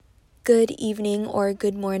Good evening or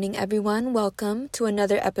good morning, everyone. Welcome to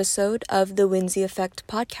another episode of the Winsy Effect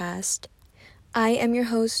podcast. I am your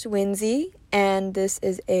host, Winsy, and this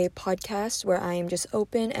is a podcast where I am just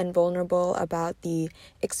open and vulnerable about the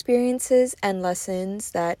experiences and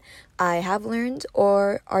lessons that I have learned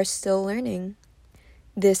or are still learning.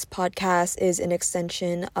 This podcast is an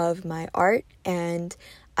extension of my art, and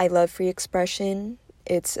I love free expression.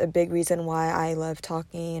 It's a big reason why I love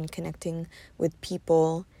talking and connecting with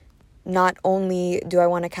people. Not only do I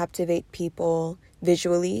want to captivate people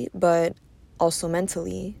visually, but also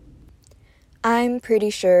mentally. I'm pretty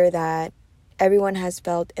sure that everyone has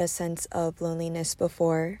felt a sense of loneliness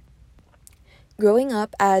before. Growing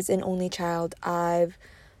up as an only child, I've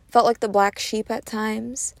felt like the black sheep at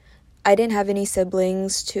times. I didn't have any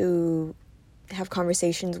siblings to have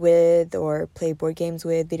conversations with or play board games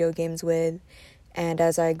with, video games with. And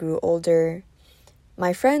as I grew older,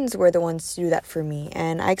 my friends were the ones to do that for me,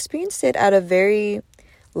 and I experienced it at a very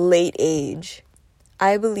late age.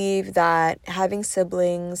 I believe that having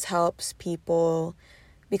siblings helps people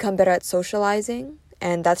become better at socializing,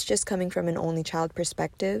 and that's just coming from an only child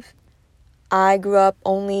perspective. I grew up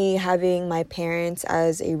only having my parents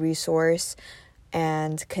as a resource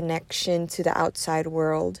and connection to the outside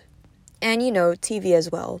world, and TV as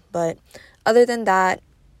well. But other than that,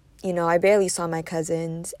 I barely saw my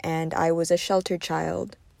cousins, and I was a sheltered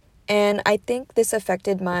child. And I think this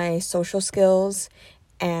affected my social skills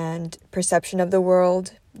and perception of the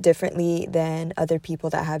world differently than other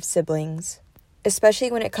people that have siblings.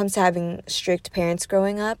 Especially when it comes to having strict parents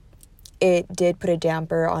growing up, it did put a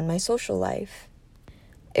damper on my social life.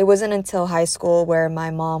 It wasn't until high school where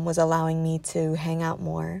my mom was allowing me to hang out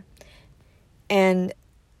more. And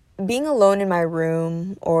being alone in my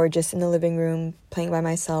room or just in the living room playing by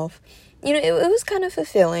myself, it was kind of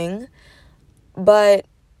fulfilling, but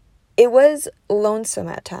it was lonesome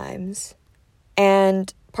at times.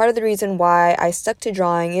 And part of the reason why I stuck to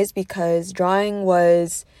drawing is because drawing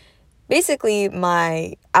was basically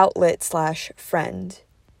my outlet/friend.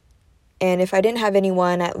 And if I didn't have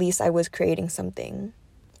anyone, at least I was creating something.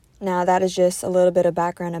 Now, that is just a little bit of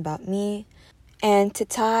background about me. And to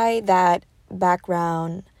tie that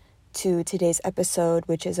background to today's episode,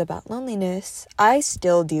 which is about loneliness, I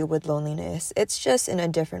still deal with loneliness. It's just in a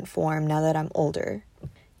different form now that I'm older.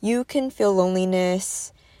 You can feel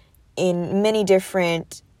loneliness in many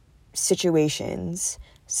different situations,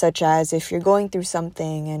 such as if you're going through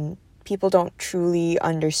something and people don't truly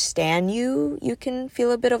understand you, you can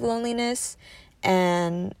feel a bit of loneliness.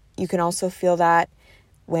 And you can also feel that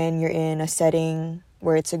when you're in a setting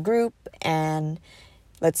where it's a group, and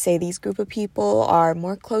let's say these group of people are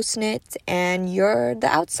more close-knit and you're the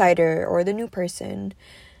outsider or the new person,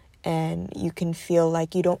 and you can feel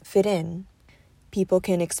like you don't fit in. People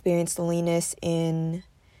can experience loneliness in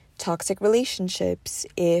toxic relationships.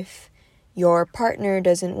 If your partner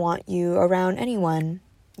doesn't want you around anyone,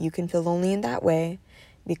 you can feel lonely in that way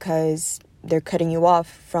because they're cutting you off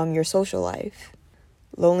from your social life.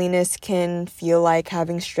 Loneliness can feel like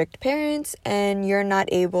having strict parents and you're not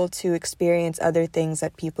able to experience other things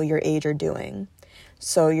that people your age are doing.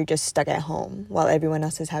 So you're just stuck at home while everyone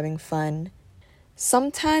else is having fun.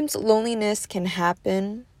 Sometimes loneliness can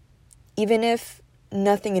happen even if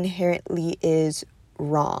nothing inherently is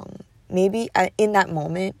wrong. Maybe in that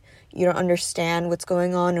moment you don't understand what's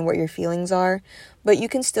going on and what your feelings are, but you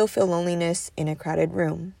can still feel loneliness in a crowded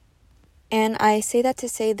room. And I say that to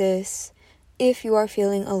say this. If you are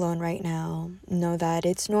feeling alone right now, know that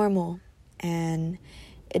it's normal and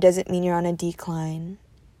it doesn't mean you're on a decline.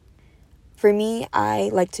 For me,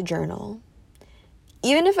 I like to journal.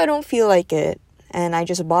 Even if I don't feel like it and I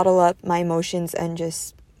just bottle up my emotions and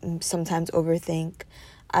just sometimes overthink,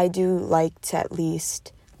 I do like to at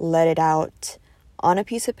least let it out on a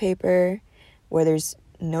piece of paper where there's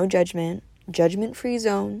no judgment-free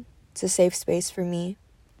zone. It's a safe space for me.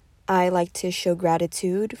 I like to show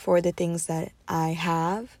gratitude for the things that I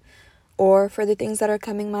have or for the things that are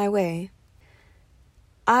coming my way.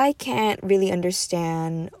 I can't really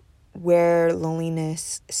understand where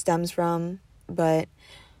loneliness stems from, but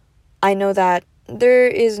I know that there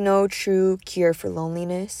is no true cure for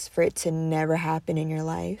loneliness, for it to never happen in your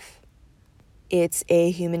life. It's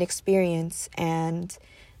a human experience, and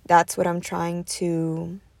that's what I'm trying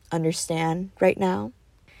to understand right now.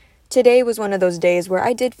 Today was one of those days where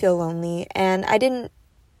I did feel lonely and I didn't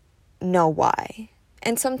know why.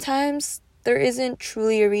 And sometimes there isn't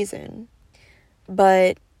truly a reason.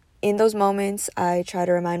 But in those moments, I try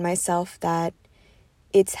to remind myself that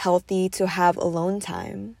it's healthy to have alone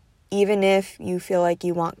time. Even if you feel like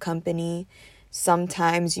you want company,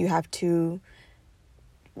 sometimes you have to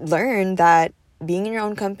learn that being in your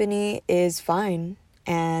own company is fine,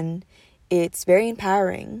 and it's very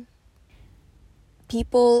empowering.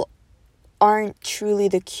 People aren't truly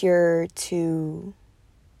the cure to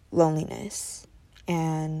loneliness,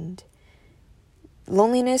 and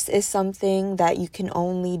loneliness is something that you can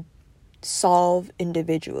only solve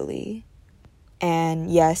individually.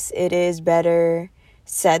 And yes, it is better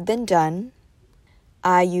said than done.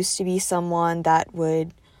 I used to be someone that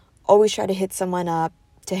would always try to hit someone up,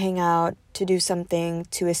 to hang out, to do something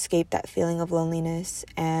to escape that feeling of loneliness.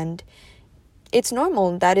 And it's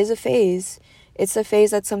normal. That is a phase. It's a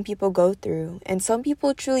phase that some people go through. And some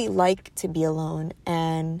people truly like to be alone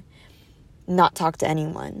and not talk to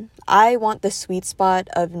anyone. I want the sweet spot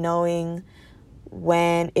of knowing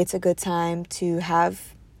when it's a good time to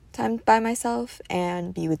have time by myself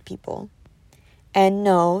and be with people. And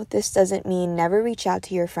no, this doesn't mean never reach out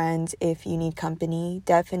to your friends if you need company.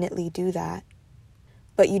 Definitely do that.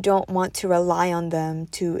 But you don't want to rely on them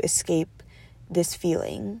to escape this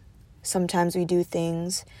feeling. Sometimes we do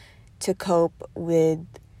things to cope with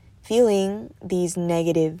feeling these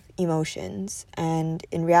negative emotions. And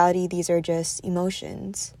in reality, these are just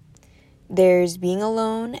emotions. There's being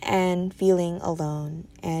alone and feeling alone.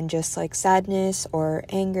 And just like sadness or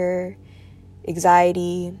anger,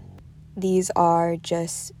 anxiety, these are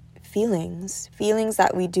just feelings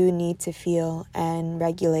that we do need to feel and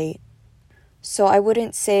regulate. So I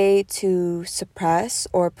wouldn't say to suppress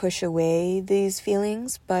or push away these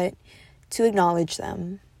feelings, but to acknowledge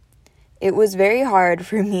them. It was very hard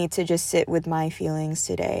for me to just sit with my feelings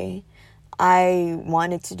today. I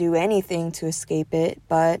wanted to do anything to escape it,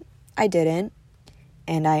 but I didn't.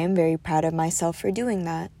 And I am very proud of myself for doing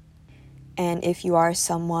that. And if you are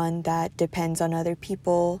someone that depends on other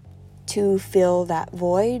people to fill that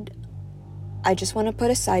void, I just want to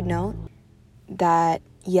put a side note that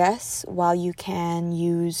yes, while you can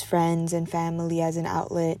use friends and family as an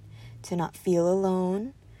outlet to not feel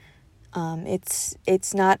alone,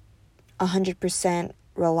 it's not 100%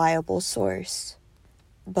 reliable source.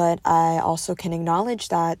 But I also can acknowledge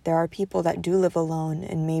that there are people that do live alone,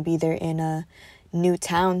 and maybe they're in a new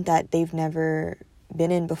town that they've never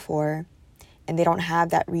been in before, and they don't have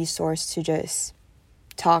that resource to just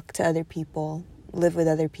talk to other people, live with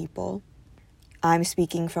other people. I'm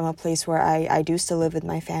speaking from a place where I do still live with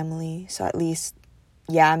my family, so at least,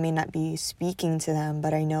 I may not be speaking to them,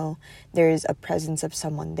 but I know there is a presence of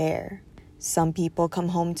someone there. Some people come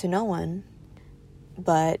home to no one,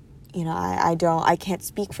 but I can't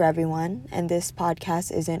speak for everyone, and this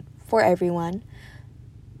podcast isn't for everyone,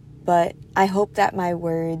 but I hope that my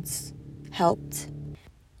words helped.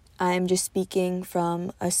 I'm just speaking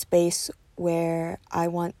from a space where I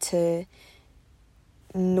want to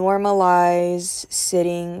normalize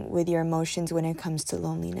sitting with your emotions when it comes to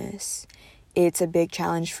loneliness. It's a big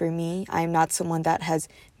challenge for me. I'm not someone that has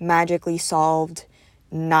magically solved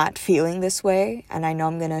not feeling this way, and I know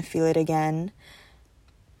I'm gonna feel it again,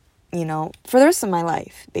 for the rest of my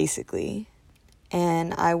life, basically.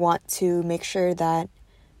 And I want to make sure that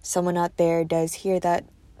someone out there does hear that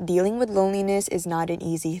dealing with loneliness is not an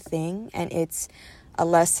easy thing, and it's a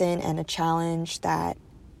lesson and a challenge that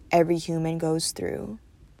every human goes through.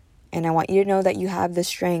 And I want you to know that you have the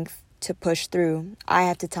strength to push through. I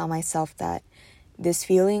have to tell myself that this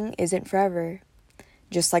feeling isn't forever.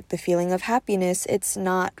 Just like the feeling of happiness, it's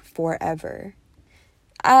not forever.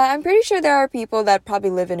 I'm pretty sure there are people that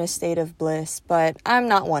probably live in a state of bliss, but I'm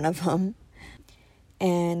not one of them.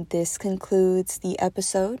 And this concludes the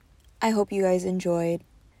episode. I hope you guys enjoyed.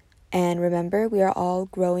 And remember, we are all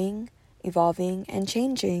growing, evolving, and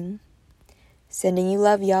changing. Sending you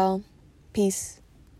love, y'all. Peace.